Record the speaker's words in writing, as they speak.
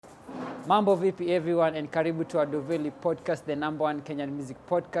Mambo vipi everyone, and karibu to Veli podcast, the number one Kenyan music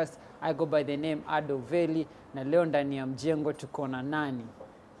podcast. I go by the name Veli, na leo ndani ya mjengo tuko na nani?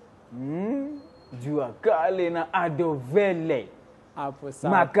 Jua Cali na Veli. Hapo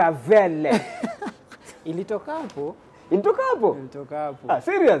sawa. Makavele. Ilitoka hapo? Ilitoka hapo? Ilitoka hapo.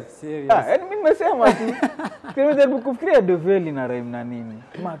 Serious? Serious. Yaani mimi nimesema tu. Kile kufikiria Veli na rhyme na nini?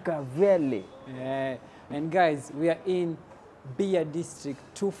 Makavele. Yeah. And guys, we are in Beer District,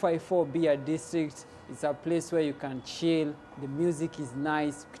 254 Beer District. It's a place where you can chill. The music is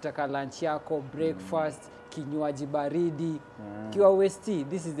nice. Ukitaka lunch yako, breakfast, kinywaji baridi. Kiwa Westi,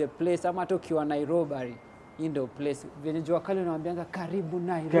 this is the place. Ama to kiwa Nairobi, ndio place. Venye Jua Kali unawaambianga karibu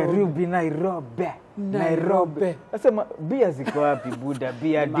Nairobi. Karibu Nairobi. Sasa beer ziko wapi Buda?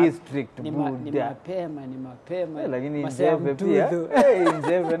 Beer District Buda. Ni mapema. Lakini Njeve pia.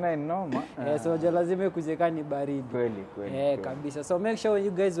 Njeve na noma. So lazima kuzekani baridi. Kweli. Kabisa. So make sure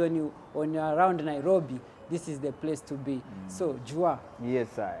you guys when you're around Nairobi, this is the place to be. So Jua. Yes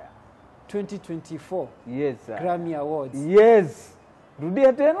sir. 2024. Yes sir. Grammy Awards. Yes.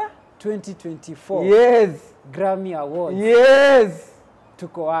 Rudia tena? 2024. Yes. Grammy Awards. Yes.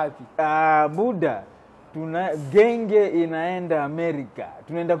 Tuko wapi? Buda. Genge inaenda Amerika.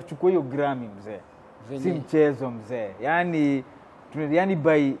 Tunaenda kuchukua hiyo Grammy mzee. Si mchezo mzee. Yaani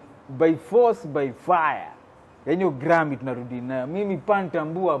by force by fire. Yaani hiyo Grammy tunarudi nayo. Mimi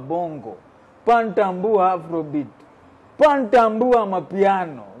pantambua bongo, pantambua afrobeat, pantambua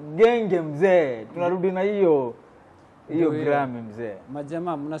mapiano. Genge mzee. Tunarudi na hiyo Grammy mzee.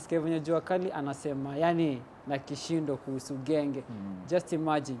 Majamaa mnasikia venye Jua Kali anasema yani na kishindo kuhusu genge. Just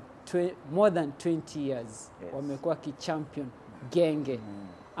imagine more than 20 years wamekuwa ki-champion genge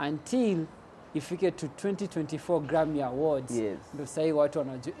until ifike to 2024 Grammy Awards. Ndio sasa watu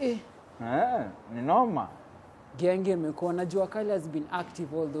wanajua ni noma. Genge imekuwa na Jua Kali has been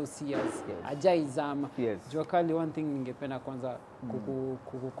active all those years. Ajaizama. Jua Kali, one thing ningependa kwanza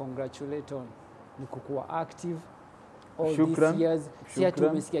congratulate on ni kukuwa active all these years. Si ati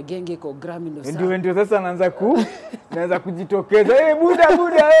umesikia genge iko Grammy ndo sasa. Ndio sasa naanza kujitokeza. Buda.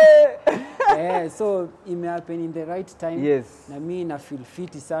 So ime happen in the right time. Na mimi na feel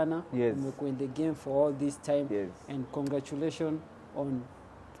fit sana. Umekuwa in the game for all this time. And congratulations on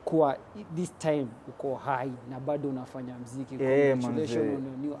kwa this time uko high na bado unafanya muziki. Congratulations on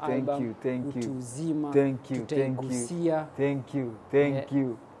your new album. Thank you. Utuzima. Tutaigusia. Thank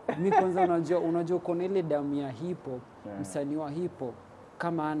you. Mimi kwanza unajua kuna ile damu ya hip hop. Msanii wa hip hop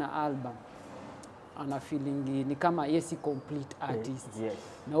kama ana album ana feeling ni kama complete artist.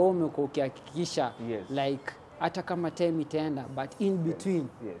 Na wewe umekuwa ukihakikisha like hata kama time itaenda but in between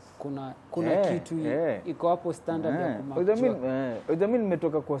kuna kitu iko hapo standard ya kumachua. Mimi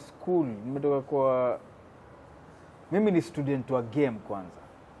nimetoka kwa school, mimi ni student wa game kwanza.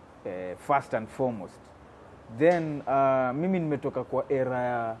 First and foremost. Then mimi nimetoka kwa era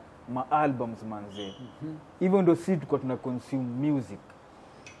ya albums manze. Even though si tuko tuna consume music.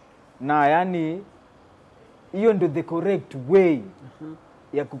 Na yani hiyo ndio the correct way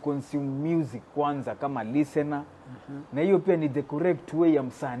ya kuconsume music kwanza kama listener. Na hiyo pia ni the correct way ya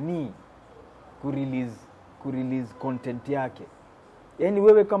msanii kurelease content yake. Yani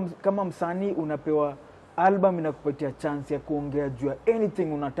wewe kama msanii unapewa album inakupatia chance ya kuongea juu ya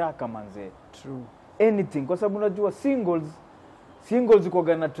anything unataka manze. True. Anything, kwa sababu unajua singles iko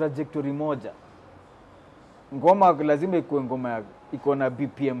na trajectory moja. Ngoma lazima ikuwe ngoma iko na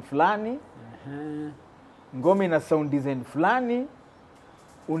BPM fulani. Ngoma ina sound design fulani.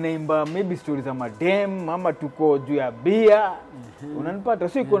 Unaimba maybe stories za madem, mama tuko juu ya bia. Unanipata?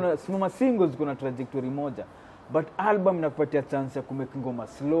 So iko na small singles iko na trajectory moja. But album inakupatia chance ya kumake ngoma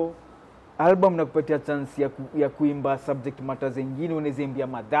slow. Album inakupatia chance ya kuimba subject matter zingine, unaweza imbia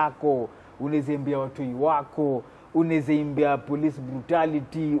madhako, unaweza imbia watoi wako, unaweza imbia police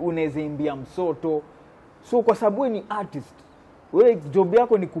brutality, unaweza imbia msoto. So kwa sababu ni artist, wewe job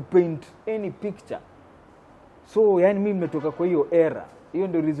yako ni kupaint any picture. So yani mimi nimetoka kwa hiyo era. Hiyo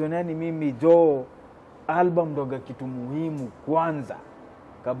ndio reason yani mimi album ndoga kitu muhimu kwanza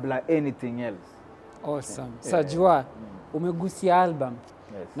kabla anything else. Awesome. Sajua umegusia album.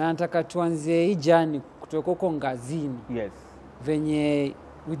 Na nataka tuanze hii journey kutoka huko ngazini. Venye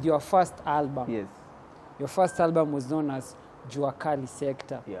with your first album. Your first album was known as Jua Kali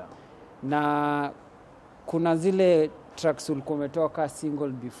Sector. Na kuna zile tracks ulikuwa umetoka single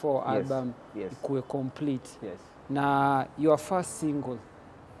before album ikuwe complete. Na your first single.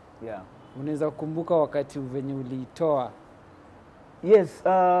 Unaweza kukumbuka wakati venye uliitoa?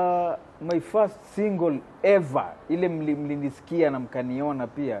 My first single ever ile mlinisikia na mkaniona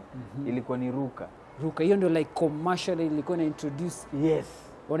pia ilikuwa ni Ruka. Hiyo ndio like commercial ilikuwa na introduce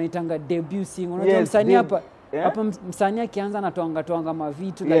wanaitanga debut single. Unajua msanii hapa hapa msanii akianza anatoanga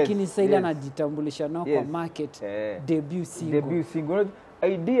mavitu lakini sasa ile anajitambulisha nao kwa market. Debut single.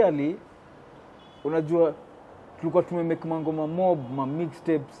 Ideally unajua tulikuwa tumemake mangoma mob ma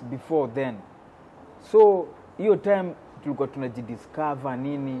mixtapes before then. So hiyo time tulikuwa tunajidiscover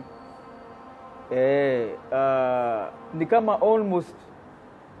nini. Ni kama almost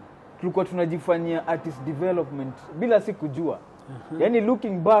tulikuwa tunajifanyia artist development bila si kujua. Yani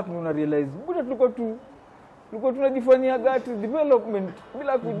looking back una realize bado tulikuwa tunajifanyia artist development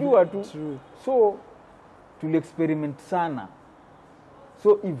bila kujua tu. So tuli experiment sana.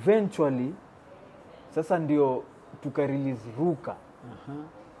 So eventually sasa ndio tuka release Ruka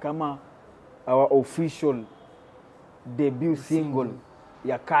kama our official debut single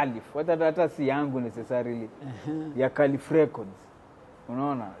ya Calif. Hata si yangu necessarily. Ya Calif Records.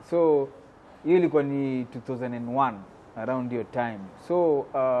 Unaona? So hiyo ilikuwa ni 2001 around your time. So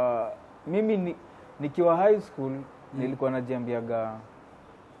mimi nikiwa high school nilikuwa najiambiaga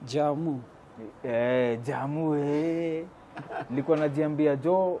Jamu. Jamu nilikuwa najiambia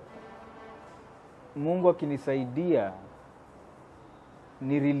Mungu akinisaidia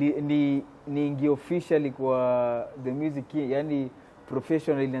niingie officially kwa the music, yani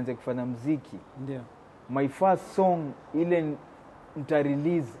professional ilianza kufanya muziki. Ndio. My first song ile nita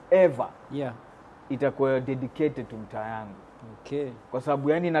release ever. Itakuwa dedicated to mtaa yangu. Okay. Kwa sababu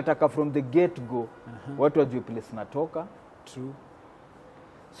yani nataka from the get go watu wajue place natoka. True.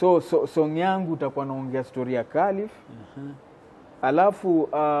 So song yangu itakuwa naongea story ya Calif. Alafu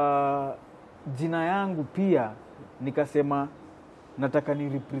jina yangu pia nikasema nataka ni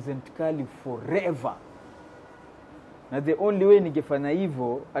represent Cali forever. Na the only way ningefanya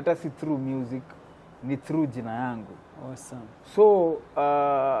hivyo hata si through music ni through jina yangu. Awesome. So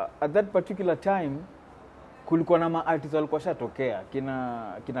at that particular time kulikuwa na ma-artists walikuwa shatokea.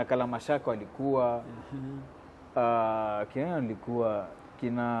 Kina Kalamashaka walikuwa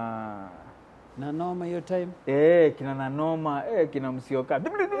kina Nanoma hiyo time. Kina Nanoma, kina Msioka.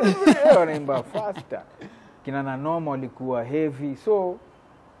 Wanaimba faster. Kina Nanoma walikuwa heavy. So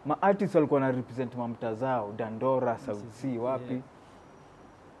ma-artists walikuwa na represent mamta zao, Dandora, Sauti, wapi.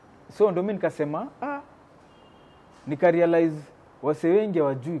 So ndo mimi nikasema nika realize wase wengi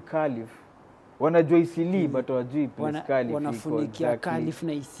hawajui Calif. Wanajua Isili but hawajui place Calif. Wanafunikia Calif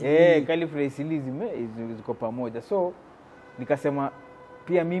na Isili. Calif na Isili ziko pamoja. So nikasema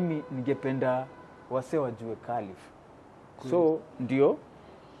pia mimi ningependa wase wajue Calif. So ndio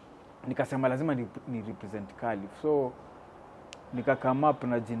nikasema lazima ni represent Calif. So nika come up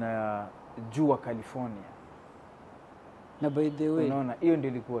na jina ya Jua California. Na by the way, unaona hiyo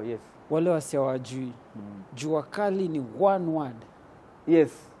ndio ilikuwa wale wase wajui. Jua Kali ni one word.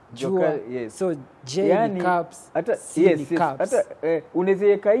 Jua, So J yani, ni caps, C ni caps. Hata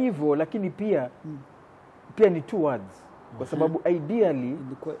unawezeka hivyo lakini pia ni two words. Kwa sababu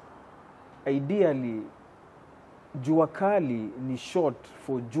ideally Jua Kali ni short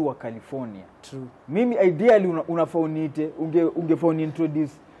for Jua California. True. Mimi ideally unafaa uniite, ungefaa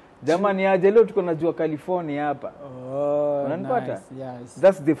introduce. Jamani aje leo tuko na Jua California hapa. Unanipata? Nice. Yes.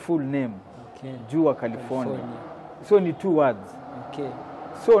 That's the full name. Okay. Jua California. So ni two words. Okay.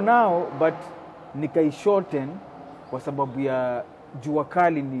 So now but nikai-shorten kwa sababu ya Jua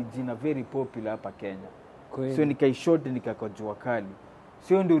Kali ni jina very popular hapa Kenya. Kweli. So nikai-shorten nikaka Jua Kali.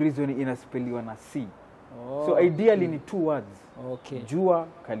 So ndio reason inaspeliwa na C. So ideally ni two words. Okay. Jua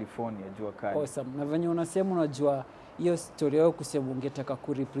California, Jua Kali. Awesome. Na venye unasema unajua hiyo story yako kusema ungetaka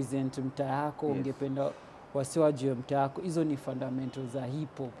kurepresent mtaa yako, ungependa wasiwajue mtaa yako. Hizo ni fundamentals za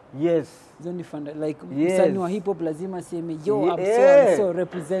hip hop. Hizo ni msanii wa hip hop lazima seme I'm so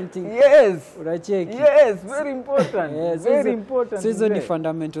representing. Unacheki. Very important. Very important. So hizo ni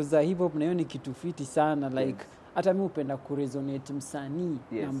fundamentals za hip hop na hiyo ni kitu fiti sana hata mimi upenda kuresonate msanii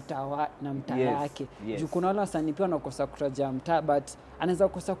na mtaa yake. Juu kuna wale wasanii pia wanakosa kutaja mtaa but anaweza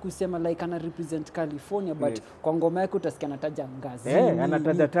kukosa kusema ana represent California but kwa ngoma yake utasikia anataja Ngazi.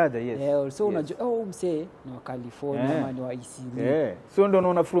 Anataja. So unajua msee ni wa California ama ni wa Isili. So ndio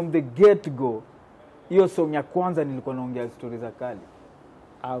unaona from the get go hiyo song ya kwanza nilikuwa naongea stories za Cali.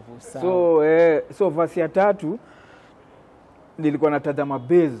 Hapo sawa. So verse ya 3 nilikuwa nataja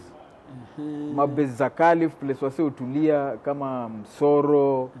mabase. Mabezi za Calif, place wase utulia kama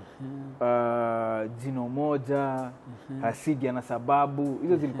Msoro, Jino Moja, Hasigi na Sababu.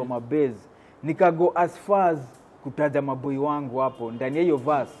 Hizo zilikuwa mabezi. Nikago as far as kutaja maboi wangu hapo ndani ya hiyo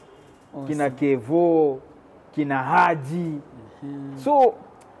verse. Kina Kevo, kina Haji. So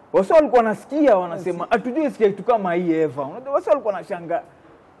wase walikuwa nasikia wanasema hatujui sikia kitu kama hii ever. Unajua wase walikuwa wanashangaa.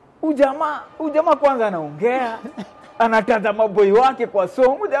 Ujamaa kwanza anaongea anatazama boy wake kwa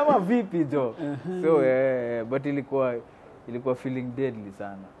song jamaa vipi jo. So but ilikuwa feeling deadly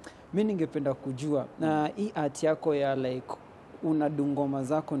sana. Mimi ningependa kujua na hii art yako ya like unadungoma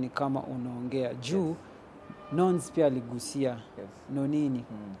zako ni kama unaongea juu. Nons pia aligusia Nonini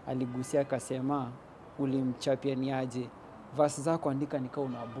aligusia akasema ulimchapia ni aje verse zako andika nikao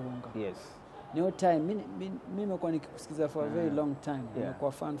unabonga. No time mimi nimekuwa nikikusikiza for a very long time.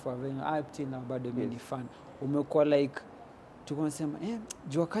 Nimekuwa fan for a very up till now bado mimi ni fan. Umekuwa like tukonsema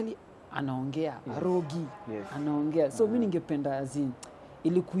Jua Kali anaongea arogi anaongea. So mimi ningependa azin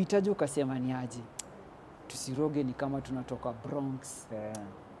ili kuhitaji ukasema ni aje tusiroge ni kama tunatoka Bronx.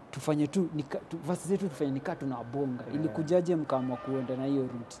 Tufanye tu verse zetu tufanye nika tunabonga ili kujaje mkaamua kuenda na hiyo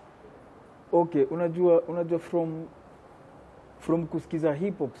route. Okay, unajua from kusikiza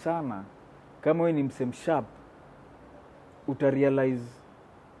hip hop sana kama wewe ni msem sharp utarealize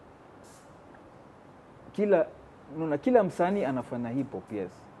kila msanii anafanya hip hop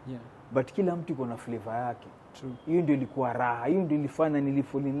but kila mtu iko na flavor yake. Hiyo ndio ilikuwa raha, hiyo ndio ilifanya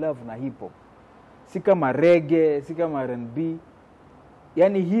nilifall in love na hip hop. Si kama reggae, si kama R&B.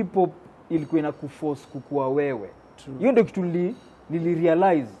 Yani hip hop ilikuwa inakuforce kukua wewe. Hiyo ndio kitu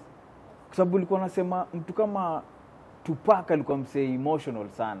nilirealize. Kwa sababu ilikuwa nasema mtu kama Tupac alikuwa msee emotional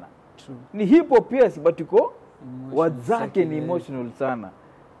sana. Ni hip hop yes but iko words zake ni emotional sana.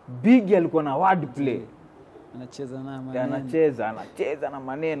 Big alikuwa na wordplay. Anacheza na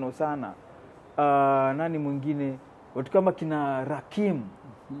maneno sana. Nani mwingine watu kama kina Rakim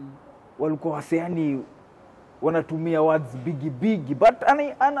walikuwa waseani wanatumia words big but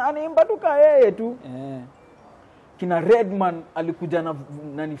anaimba tu kama yeye tu. Kina Redman alikuja na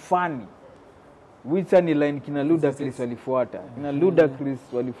nani funny which ni line kina Ludacris walifuata. Kina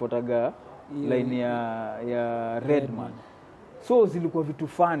Ludacris walifuataga line ya Redman. So zilikuwa vitu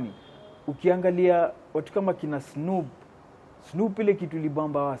funny. Ukiangalia watu kama kina Snoop ile kitu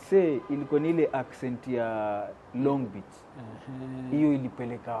libamba wase ilikuwa ni ile accent ya Long Beach. Hiyo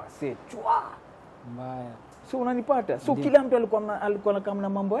ilipeleka wase chwa mbaya. So unanipata. So kila mtu alikuwa na kama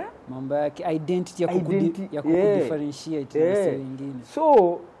mambo yake identity ya kudifferentiate na wase wengine.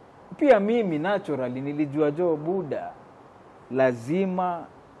 So pia mimi naturally nilijua Buda lazima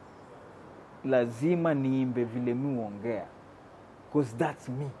niimbe vile mimi huongea because that's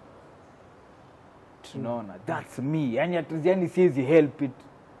me. Tunaona that's me. Yani siwezi help it.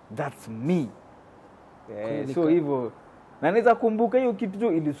 That's me. So hivyo na naweza kumbuka hiyo kitu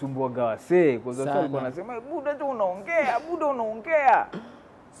tu ilisumbuaga wasee kwa sababu walikuwa wanasema Buda tu unaongea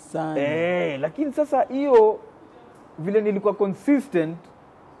sana. Lakini sasa hiyo vile nilikuwa consistent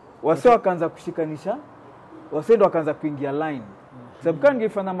wasee wakaanza kushikanisha, wasee ndo wakaanza kuingia line. Sababu kama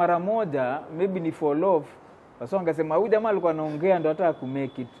ningefanya mara moja maybe ni fall off, wasee wangesema huyu jamaa alikuwa anaongea ndo hata ku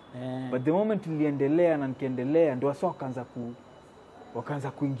make it. But the moment niliendelea na nikiendelea ndo wasee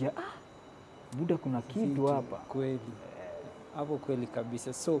wakaanza kuingia Buda kuna kitu hapa kweli. Hapo kweli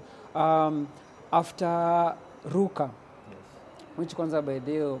kabisa. So after Ruka which kwanza by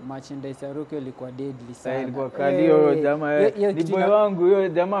the way merchandise ya Ruka ilikuwa deadly sana. Ilikuwa kali hiyo jamaa ni boy wangu hiyo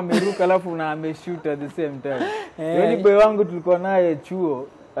jamaa ameruka alafu na ameshoot at the same time. Hiyo ni boy wangu tulikuwa naye chuo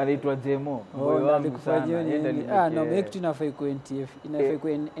anaitwa Jemo. Boy wangu sana. No make tunafai ku inafai ku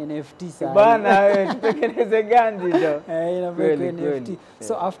NFT sana. Bana wewe tutengeneze ganji ndo. Inafai ku NFT.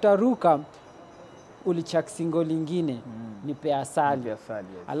 So after Ruka ulichak single lingine Nipe Asali.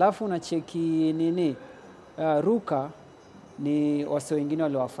 Alafu unacheki nini Ruka ni wase wengine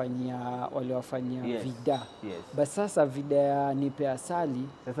waliwafanyia vida. Basi sasa vida ya Nipe Asali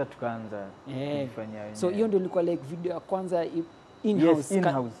sasa tukaanza kufanya. So hiyo ndio ilikuwa like video ya kwanza in-house.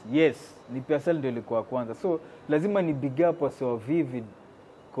 Yes, Nipe Asali ndio ilikuwa kwanza. So lazima ni big up wase Vivid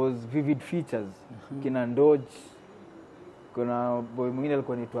cause Vivid features kina Ndoj. Kuna boy mwingine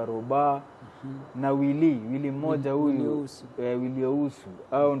alikuwa anaitwa Roba na Willy mmoja huyu Willy Ousu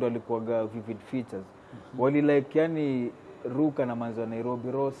au ndo alikuwa Vivid features. Wali like yani Ruka na manzo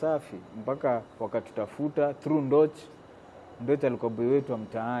Nairobi roho safi mpaka wakatutafuta through Ndoj alikuwa boy wetu wa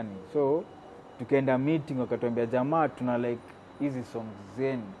mtaani. So tukaenda meeting wakatuambia jamaa tuna like hizi songs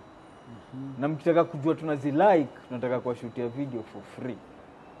zenu. Na mkitaka kujua tunazilike tunataka kuwashootia video for free.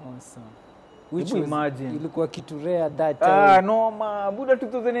 Awesome. Which ilikuwa kitu rare that time. No Buda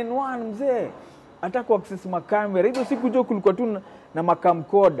 2001 mzee. Hata ku access makamera. Hizo siku jo kulikuwa tu na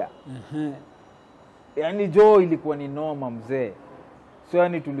makamkoda. Yaani jo ilikuwa ni noma mzee. So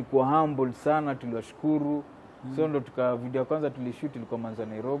yani tulikuwa humble sana, tuliwashukuru. So ndo video kwanza tulishoot ilikuwa Manza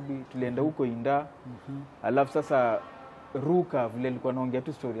Nairobi, tulienda huko Inda. Alafu sasa Ruka vile ilikuwa naongea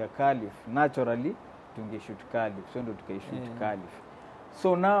tu story ya Calif, naturally tungeshoot Calif. So ndo tukaishoot Calif.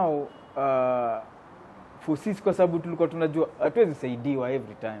 So now for sisi kwa sababu tulikuwa tunajua hatuwezi saidiwa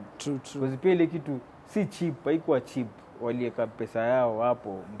every time. True. Kwa sababu ile kitu si cheap, haikuwa cheap. Walieka pesa yao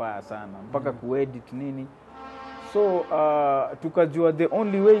hapo mbaya sana mpaka kuedit nini. So tukajua the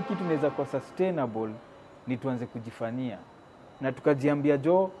only way kitu inaweza kuwa sustainable ni tuanze kujifanyia. Na tukajiambia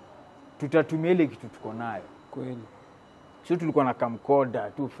tutatumia ile kitu tuko nayo. Kweli. Sio tulikuwa na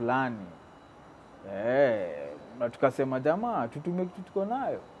camcorder tu fulani. Na tukasema jamaa tutumie kitu tuko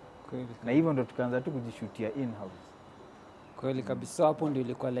nayo. Kweli. Na hivyo ndo tukaanza tu kujishutia in house. Kweli kabisa. Hapo ndio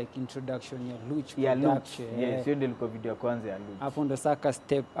ilikuwa like introduction ya Luch production. Yes, hiyo ndio ilikuwa video ya kwanza ya Luch. Hapo ndo saka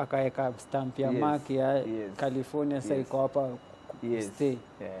step akaweka stamp ya mark ya California sasa iko hapa stay.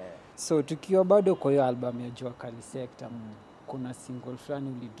 So tukiwa bado kwa hiyo album ya Jua Kali Sector, kuna single fulani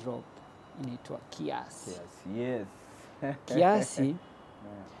ulidrop inaitwa Kiasi. Yes. Kiasi.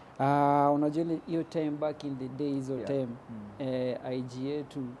 Unajua hiyo time back in the days hizo time IG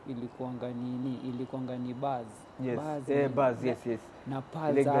yetu ilikuanga ni buzz. Buzz, yes. Na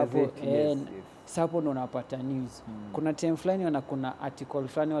pals hapo sapo ndo unapata news. Kuna time fulani kuna article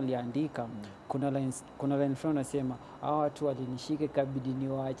fulani waliandika, kuna line fulani nasema hao watu walinishike kabidi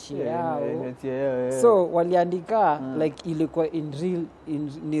niwaachie yao. So waliandika like ilikuwa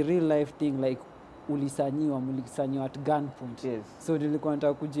in real life thing, like mlisanyiwa at gunpoint. So nilikuwa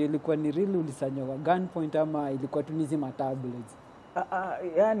nataka kujua ilikuwa ni real ulisanyiwa gunpoint ama ilikuwa tu nizi tablets.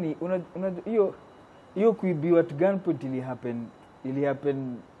 Yani hiyo kuibiwa at gunpoint ili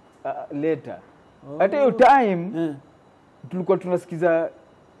happen later. Hata hiyo time tulikuwa tunasikiza,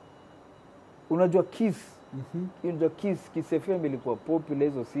 unajua Kiss. Unajua Kiss FM ilikuwa popular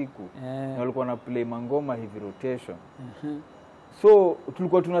hizo siku. Na walikuwa na play mangoma hivi rotation. So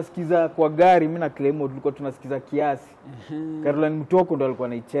tulikuwa tunasikiza kwa gari, mimi na Clemo tulikuwa tunasikiza Kiasi. Caroline Mtoko ndo alikuwa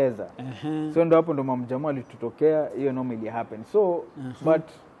anaicheza. So ndo hapo ndo mamjamaa alitutokea, hiyo normally happen.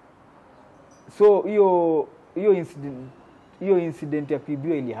 So hiyo incident ya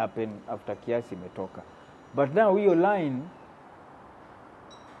kuibiwa ili happen after Kiasi imetoka. But now hiyo line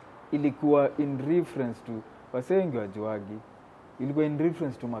ilikuwa in reference to wasengi wajuagi. Ilikuwa in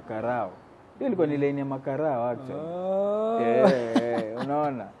reference to Makarao. Hiyo ilikuwa ni line ya Makarao actually.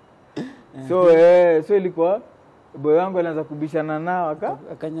 Unaona? So ilikuwa boy wangu alianza kubishana nao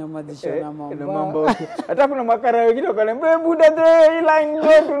akanyamadisha na mambo. Hata kuna Makarao wengine wakaniambia buda hii line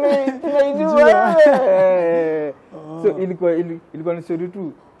ndio tunaijua. So ilikuwa ni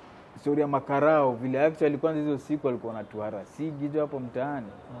story ya Makarao vile actually kwanza hizo siku alikuwa anatuhara sigijo hapo mtaani.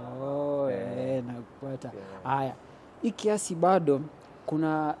 Nakupata. Haya. Hii Kiasi bado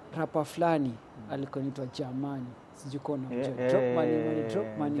kuna rapa fulani alikuwa anaitwa Jamani. Sijui kona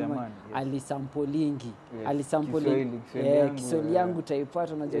drop money. Alisampolingi. Kiswahili yangu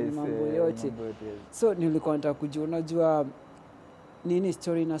taipata na jani mambo yote. So nilikuwa nataka kujua, unajua nini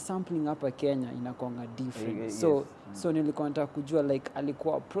story na sampling hapa Kenya inakuanga different. So nilikuwa nataka kujua like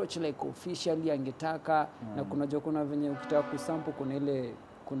alikuwa approach like officially angetaka na kuna venye ukitaka kusample kuna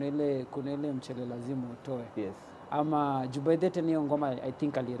ile mchele lazima utoe. Ama Jubaidete niyo ngoma I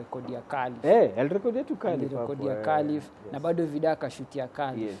think alirekodia Cali. Alirekodia tu Cali. Alirekodia Cali na bado video akashutia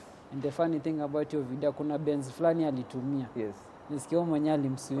Cali. And the funny thing about your video kuna Benz fulani alitumia. Nisikia mwenyewe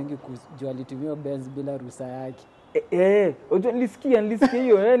alimsuingi kujua alitumia Benz bila ruhusa yake. Nilisikia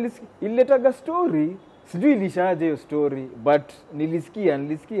hiyo ililetaga story. Sijui ilishaaje hiyo story but nilisikia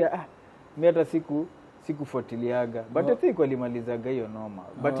mimi hata sikufuatiliaga. But I think walimalizaga hiyo noma.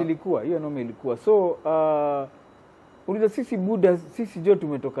 But hiyo noma ilikuwa. So uliza sisi jo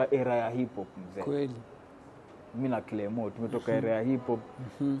tumetoka era ya hip hop mzee. Kweli. Mimi na Clemo tumetoka era ya hip hop.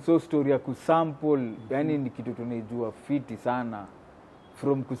 So story ya kusample yani ni kitu tunaijua fiti sana.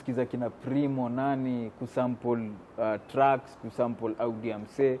 From kusikiza kina Primo nani kusample tracks, kusample audio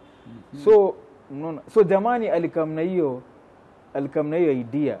mse. So unaona, so jamani alikamna hiyo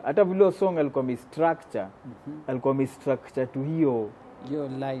idea. Hata vile song alikuwa structure tu hiyo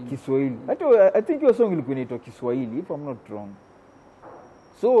line Kiswahili. Hata I think hiyo song ilikuwa inaitwa Kiswahili if I'm not wrong.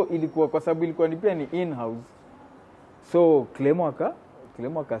 So ilikuwa kwa sababu ilikuwa ni pia ni in house. So Clemo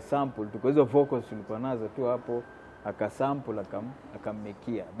aka sample tu kwa hizo vocals tulikuwa nazo tu hapo, aka sample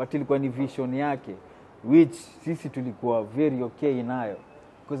akammekia. But ilikuwa ni vision yake which sisi tulikuwa very okay nayo.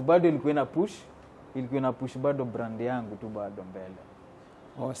 Because bado ilikuwa ina push bado brand yangu tu bado mbele.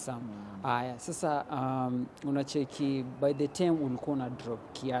 Awesome. Haya, sasa unacheki by the time ulikuwa na drop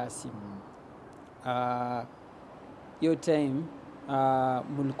Kiasi. Your time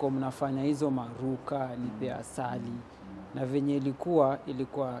mlikuwa mnafanya hizo maruka nipe asali. Na venye ilikuwa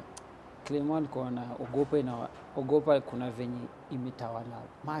Clemo alikuwa na ogopa kuna venye imetawala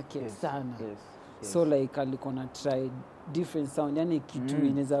market sana. So like alikuwa na try different sound, yani kitu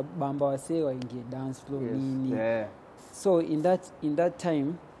inaweza bamba wasee waingie dance floor nini. Yeah. So in that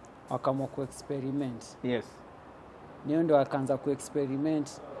time wakaamua kuexperiment. Yes. Ndio ndo akaanza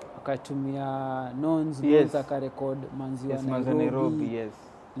kuexperiment, akatumia Nons akarecord Manziwa Nairobi. Yes.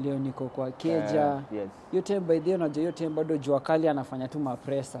 Leo niko kwa Keja. Yes. Hiyo time by the way unajua hiyo time bado Jua Kali anafanya tu ma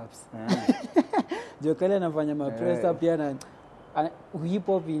press ups. Jua Kali anafanya ma press up pia na hip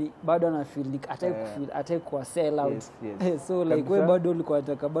hop bado ana feel like ataki kwa sell out. Yes. So like wewe bado ulikuwa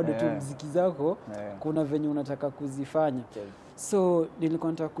unataka bado tu muziki zako kuna venye unataka kuzifanya. So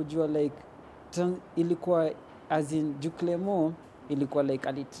nilikuwa nataka kujua like ilikuwa as in Juklemo ilikuwa like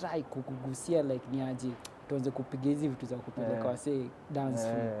alitry kukugusia like ni aje tuanze kupiga hizi vitu za kupeleka wase dance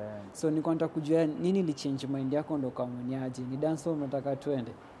floor. So nilikuwa nataka kujua nini ili change mind yako ndo kama ni aje ni dance floor unataka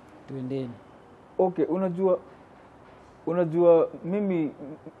tuendeni. Okay, unajua mimi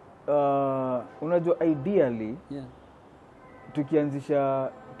unajua ideally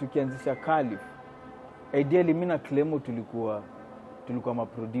tukianzisha Cali, ideally mimi na Clemo tulikuwa ma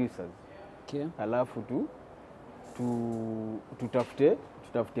producers. Okay. Alafu tutafute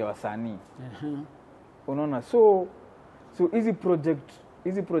wasanii. Unaona, so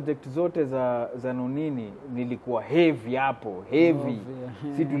hizi project zote za nonini nilikuwa heavy hapo.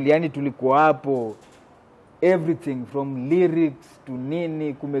 Si tulikuwa hapo everything from lyrics to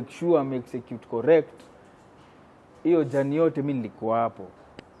nini ku make sure I'm execute correct. Hiyo jani yote mimi nilikuwa hapo.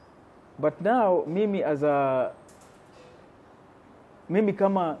 But now mimi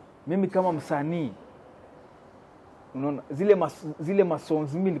kama msanii, unaona zile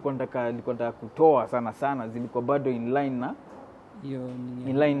songs mimi nilikuwa nataka kutoa sana zilikuwa bado in line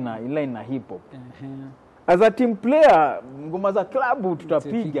na hip hop. As a team player ngoma za club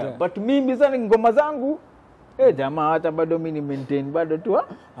tutapiga, but mimi sana ngoma zangu jamaa hata bado mimi ni maintain bado tu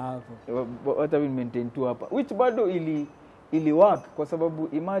hapo. Hata mimi maintain tu hapa, which bado ili work kwa sababu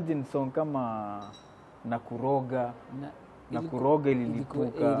imagine song kama Nakuroga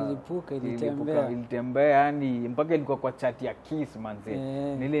ilitembea yani mpaka ilikuwa kwa chat ya Kiss manze.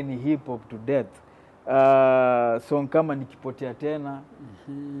 Nile ni hip hop to death. Song kama Nikipotea Tena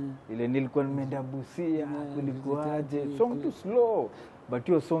ile nilikuwa nimeenda Busia kulikuaje, song too slow but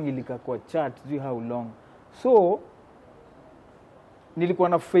hiyo song ilika kwa chat sijui how long. So nilikuwa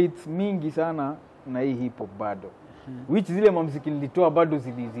na faith mingi sana na hii hip hop bado, which zile mamziki nilitoa bado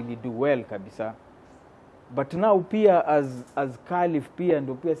zili do well kabisa. But now pia as Calif pia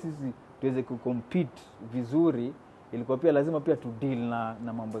ndio pia sisi tuweze kucompete vizuri, ilikuwa pia lazima pia to deal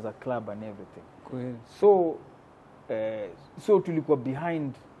na mambo za club and everything. Kweli. So tulikuwa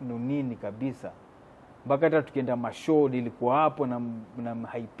behind nonini kabisa. Mpaka hata tukienda mashow nilikuwa hapo na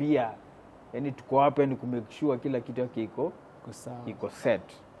hypea. Yaani tuko hapo yani ku make sure kila kitu yake iko set.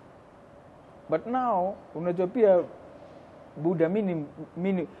 But now unajua pia Buda mimi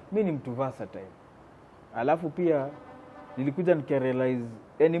ni mtu versatile. Alafu pia nilikuja nikarealize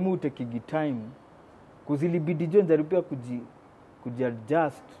yani mu take time kuzilibidi jonja pia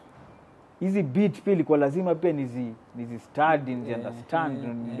kujiadjust. Hizi beat pia ilikuwa lazima pia nizi study and understand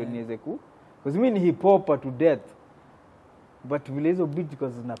ndio niweze because mimi ni hip hop to death. But vile hizo beat kwa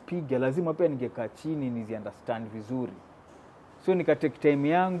zinapiga lazima pia ningekaa chini nizi understand vizuri. So nika take time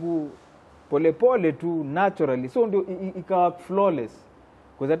yangu pole tu naturally. So ndio ikawa flawless.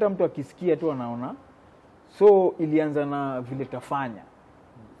 Kwa hata mtu akisikia tu anaona. So ilianza na vile tafanya.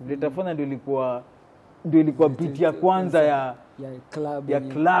 Vile tafanya ndio ilikuwa beat ya kwanza ya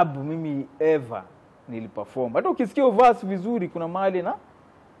club mimi ever niliperform. Hata ukisikia verse vizuri kuna mahali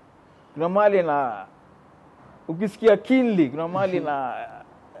na ukisikia kinli kuna mahali na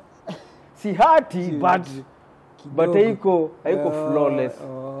si hati but haiko flawless.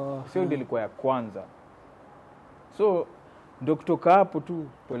 Sio ndio ilikuwa ya kwanza. So ndio kutoka hapo tu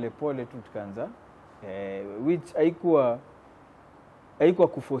pole tu tukaanza which haikuwa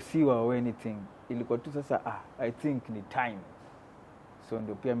kufosiwa or anything. Ilikuwa tu sasa I think ni time. So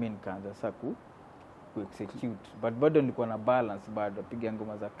ndio pia mimi nikaanza sasa ku execute. But bado nilikuwa na balance, bado piga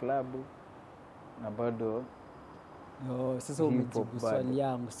ngoma za club na bado sasa umejibu swali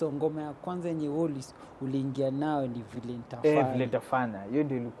yangu. So ngoma ya kwanza yenye uliingia nayo ni Vile Nitafanya. Hiyo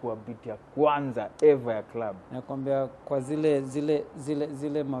ndio ilikuwa beat ya kwanza ever ya club. Nakwambia kwa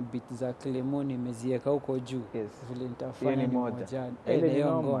zile mabit za Clemoni nimeziweka huko juu. Yes. Vile Nitafanya ni moja.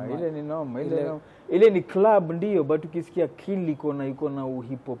 Ile ni noma. Ile ni club ndio, but ukisikia Kili iko na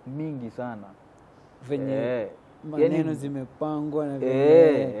hip hop mingi sana. Venye maneno zimepangwa na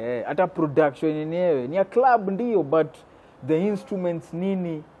hata production yenyewe ni ya club ndio, but the instruments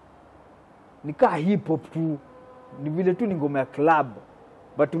nini ni ka hip hop tu, ni vile tu ni ngoma ya club,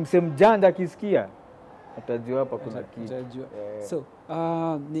 but msemjanja akisikia atajua hapa kuna kitu. So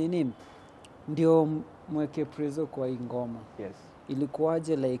nini ndio mweke prezo kwa hii ngoma? Yes.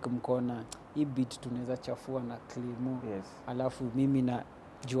 Ilikuwaje like mkona hii beat tunaweza chafua na Climo? Yes. Alafu mimi na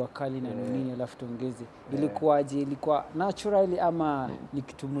Jua Kali na nini alafu tuongeze. Ilikuwaje? Ilikuwa naturally ama ni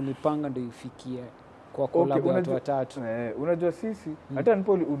kitu mlipanga ndio ifikie kwa collab watu watatu? Unajua sisi hata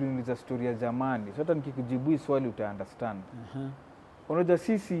nipo uliniuliza story ya zamani. Hata nikikujibu hii swali uta understand. Unajua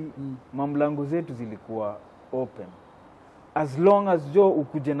sisi mamlango zetu zilikuwa open. As long as jo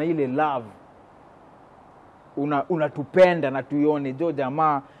ukuje na ile love unatupenda na tuione jo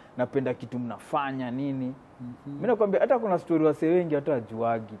jamaa napenda kitu mnafanya nini. Mimi nakwambia hata kuna story wase wengi hata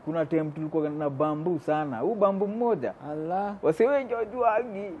wajuagi. Kuna time tulikuwa na bambu sana. Huu bambu mmoja. Allah. Wase wengi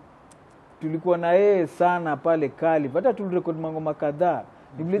wajuagi. Tulikuwa na yeye sana pale Cali. Hata tulirecord mangoma kadhaa.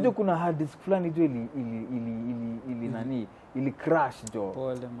 Nilijua kuna hard disk fulani jo ili nani ili crash jo.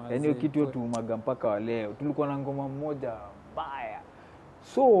 Pole mazee. Yaani kitu yote umaga mpaka wa leo. Tulikuwa na ngoma mmoja mbaya.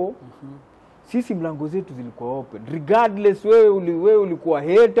 So sisi mlango zetu zilikuwa open. Regardless wewe ulikuwa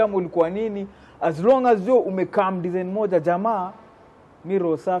hater ama ulikuwa nini, as long as jo umekam design moja jamaa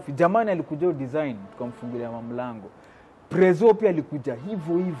miro safi. Jamani alikuja design tukamfungulia mlango. Prezo pia alikuja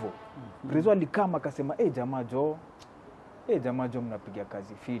hivyo. Prezo alikama akasema jamaa jo mnapiga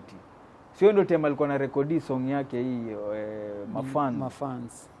kazi fiti. Sio ndio tema alikuwa na rekodi song yake hii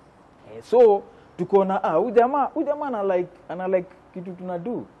mafans. So tukoona huyu jamaa ana like kitu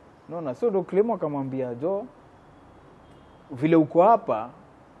tunadu. Unaona, so ndo Clemo akamwambia jo vile uko hapa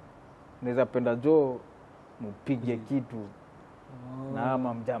naweza penda jo mpige kitu na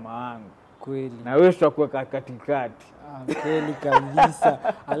ama mjama wangu. Kweli. Na wewe tutakuwa katikati. Kweli kabisa.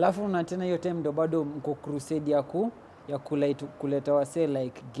 Alafu na tena hiyo time ndo bado mko crusade ya kuleta wase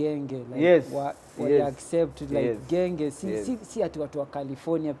like genge like wa accept like genge si ati watu wa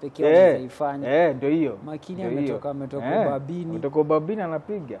California pekee wanaifanya. Ndio hiyo. Makini ametoka Babini. Kutoka Babini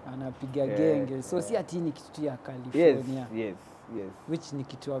anapiga genge. So si ati ni kitu ya California. Yes. Which ni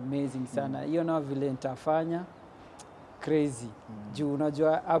kitu amazing sana. Hiyo nao vile nitafanya crazy. Juu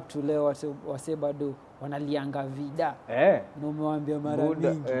unajua up to leo wase bado wanalianga vida. Na umewambia mara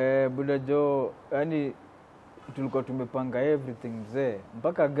mingi. Buda jo, yani tulikuwa tumepanga everything mzee.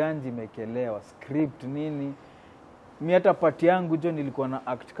 Mpaka ganji imekelewa, script nini. Mimi hata part yangu jo nilikuwa na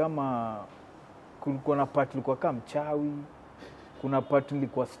act kama kulikuwa na part nilikuwa kama mchawi. Kuna part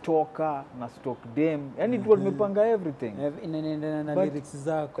nilikuwa stalker na stalk dem. Yani tulikuwa tumepanga everything. Inaendana na lyrics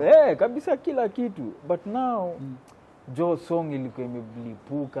zako. Kabisa kila kitu. But now jo song ilikuwa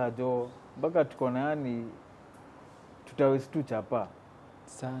imelipuka jo. Mpaka tuko na yani tutawezi tu chapa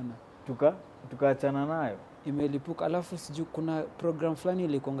sana. Tukaachana nayo. Imelipuka. Alafu siju kuna program fulani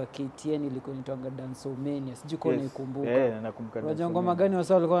ilikonga KTN ilikuwa inaitwa Danceomania. Siju kwa naikumbuka. Nakumbuka. Unajua ngoma gani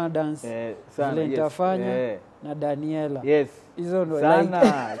wasao walikuwa na dance? Sana. Vile nitafanya na Daniela. Hizo ndo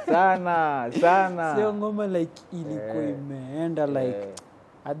sana. Sio ngoma like ilikuwa imeenda like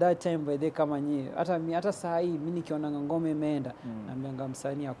at that time by the kama nyie hata saa hii mimi nikiona ngoma imeenda naambianga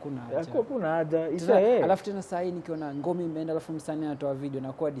msanii hakuna haja alafu tena saa hii nikiona ngoma imeenda alafu msanii anatoa video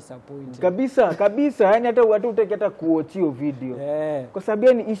na kuwa disappointed kabisa yani hata watu utaki hata kuochio video kwa sababu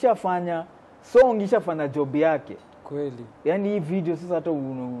yani ishafanya job yake kweli. Yani hii video sasa hata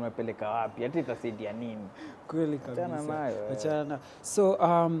unapeleka wapi hata itasaidia nini? Kweli kabisa. Achana. So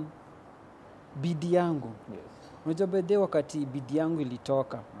bidii yangu unajua baadaye wakati bidii yangu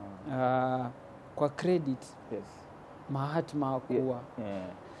ilitoka kwa credit Mahatma hakuwa.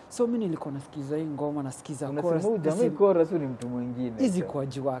 So mimi nilikuwa nasikiza hii ngoma nasikiza chorus. Unasema chorus ni mtu mwingine. Hizi kwa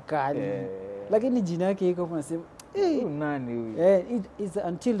Jua Kali. Lakini jina yake iko unasema nani huyu? It is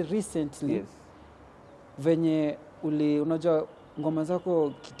until recently. Venye unajua ngoma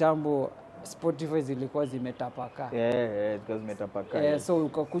zako kitambo Spotify zilikuwa zimetapaka. Zilikuwa zimetapaka. So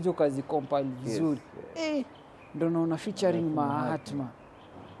ukakuja ukazicompile vizuri. Ndio naona featuring Mahatma.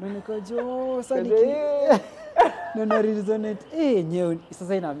 Ndio nikajua sasa na resonate yenyewe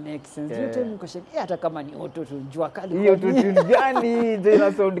sasa ina make sense. Yote mkosheki hata kama ni auto Jua Kali. Hiyo tu gani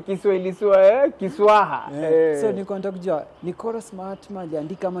ina sound Kiswahili Kiswaha. So niko nataka kujua ni chorus Mahatma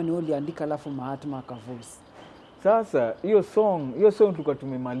aliandika ama ni aliandika alafu Mahatma aka voice. Sasa hiyo song tulikuwa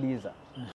tumemaliza.